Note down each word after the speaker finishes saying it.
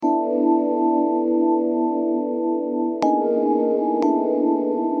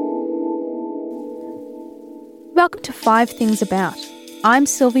welcome to 5 Things About. I'm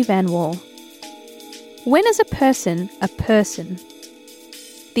Silvi Vann-Wall. When is a person a person?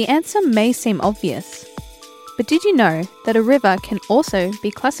 The answer may seem obvious, but did you know that a river can also be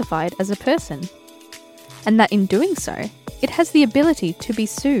classified as a person? And that in doing so, it has the ability to be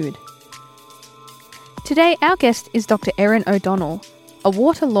sued. Today, our guest is Dr Erin O'Donnell, a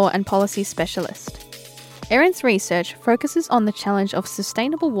water law and policy specialist. Erin's research focuses on the challenge of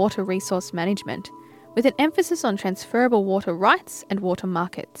sustainable water resource management, with an emphasis on transferable water rights and water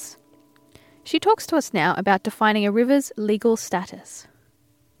markets. She talks to us now about defining a river's legal status.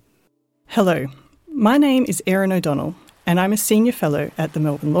 Hello, my name is Erin O'Donnell and I'm a Senior Fellow at the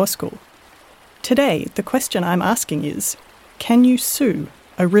Melbourne Law School. Today, the question I'm asking is, can you sue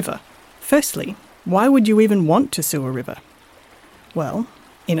a river? Firstly, why would you even want to sue a river? Well,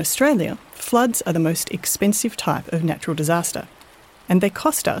 in Australia, floods are the most expensive type of natural disaster, and they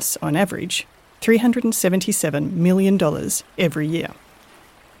cost us, on average, $377 million every year.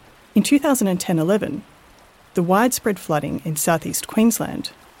 In 2010-11, the widespread flooding in southeast Queensland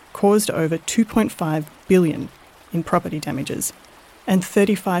caused over $2.5 billion in property damages, and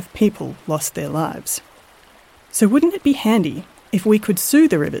 35 people lost their lives. So wouldn't it be handy if we could sue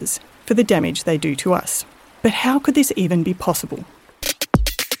the rivers for the damage they do to us? But how could this even be possible?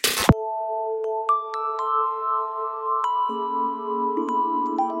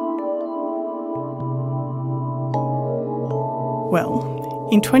 Well,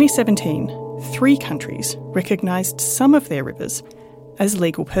 in 2017, 3 countries recognised some of their rivers as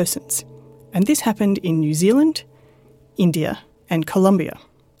legal persons, and this happened in New Zealand, India and Colombia.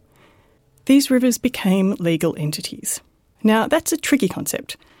 These rivers became legal entities. Now, that's a tricky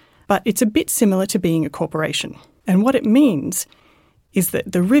concept, but it's a bit similar to being a corporation. And what it means is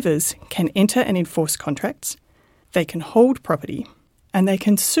that the rivers can enter and enforce contracts, they can hold property, and they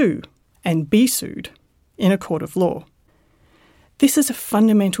can sue and be sued in a court of law. This is a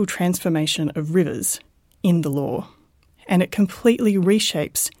fundamental transformation of rivers in the law, and it completely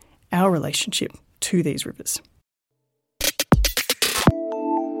reshapes our relationship to these rivers.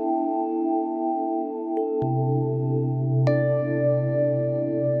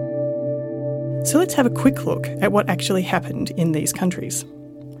 So let's have a quick look at what actually happened in these countries.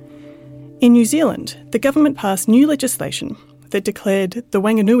 In New Zealand, the government passed new legislation that declared the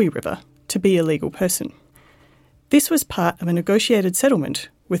Wanganui River to be a legal person. This was part of a negotiated settlement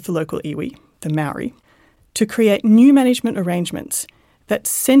with the local iwi, the Maori, to create new management arrangements that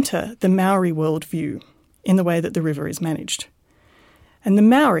centre the Maori worldview in the way that the river is managed. And the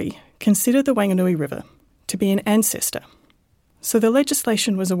Maori consider the Wanganui River to be an ancestor. So the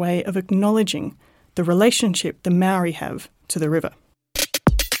legislation was a way of acknowledging the relationship the Maori have to the river.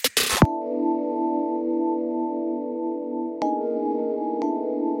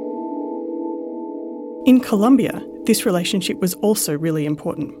 In Colombia, this relationship was also really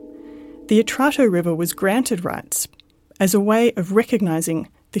important. The Atrato River was granted rights as a way of recognising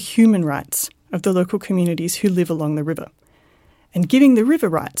the human rights of the local communities who live along the river. And giving the river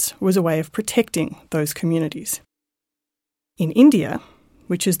rights was a way of protecting those communities. In India,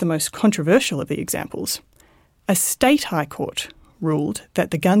 which is the most controversial of the examples, a state high court ruled that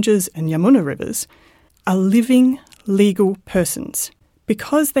the Ganges and Yamuna rivers are living legal persons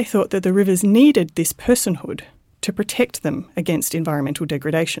because they thought that the rivers needed this personhood to protect them against environmental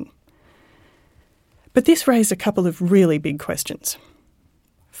degradation. But this raised a couple of really big questions.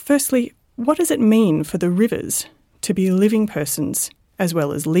 Firstly, what does it mean for the rivers to be living persons as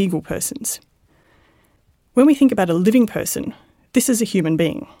well as legal persons? When we think about a living person, this is a human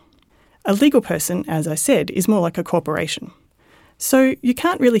being. A legal person, as I said, is more like a corporation. So you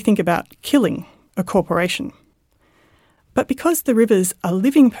can't really think about killing a corporation. But because the rivers are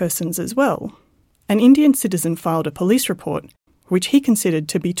living persons as well, an Indian citizen filed a police report which he considered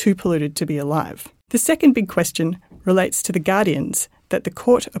to be too polluted to be alive. The second big question relates to the guardians that the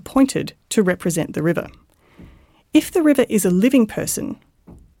court appointed to represent the river. If the river is a living person,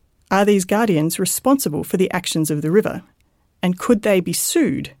 are these guardians responsible for the actions of the river? And could they be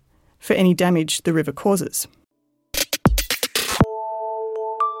sued for any damage the river causes?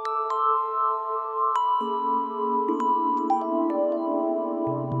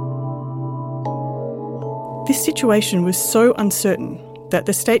 This situation was so uncertain that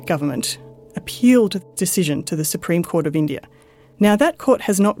the state government appealed the decision to the Supreme Court of India. Now, that court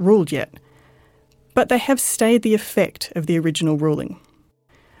has not ruled yet, but they have stayed the effect of the original ruling,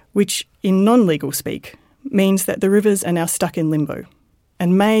 which in non-legal speak means that the rivers are now stuck in limbo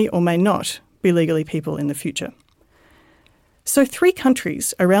and may or may not be legally people in the future. So 3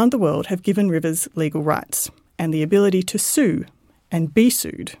 countries around the world have given rivers legal rights and the ability to sue and be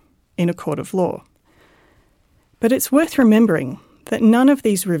sued in a court of law. But it's worth remembering that none of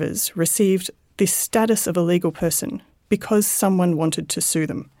these rivers received this status of a legal person because someone wanted to sue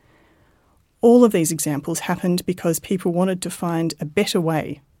them. All of these examples happened because people wanted to find a better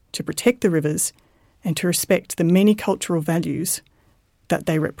way to protect the rivers and to respect the many cultural values that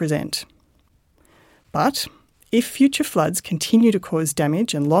they represent. But if future floods continue to cause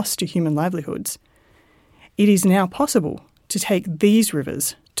damage and loss to human livelihoods, it is now possible to take these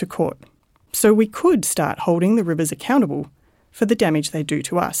rivers to court. So we could start holding the rivers accountable for the damage they do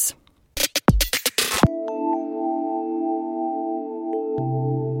to us.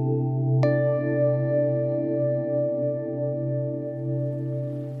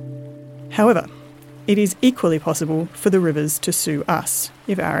 However, it is equally possible for the rivers to sue us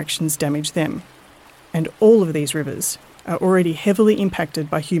if our actions damage them. And all of these rivers are already heavily impacted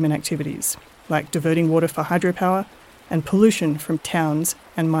by human activities, like diverting water for hydropower and pollution from towns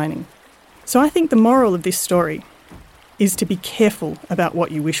and mining. So I think the moral of this story is to be careful about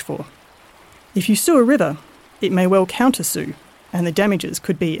what you wish for. If you sue a river, it may well countersue, and the damages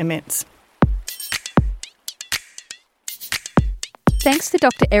could be immense. Thanks to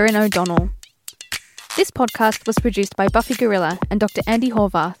Dr Erin O'Donnell. This podcast was produced by Buffy Gorrilla and Dr Andi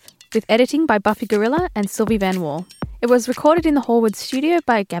Horvath, with editing by Buffy Gorrilla and Silvi Vann-Wall. It was recorded in the Hallwood studio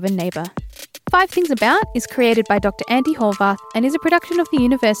by Gavin Nebauer. 5 Things About is created by Dr Andi Horvath and is a production of the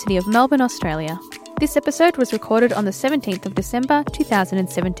University of Melbourne, Australia. This episode was recorded on the 17th of December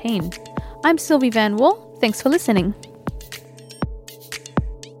 2017. I'm Silvi Vann-Wall. Thanks for listening.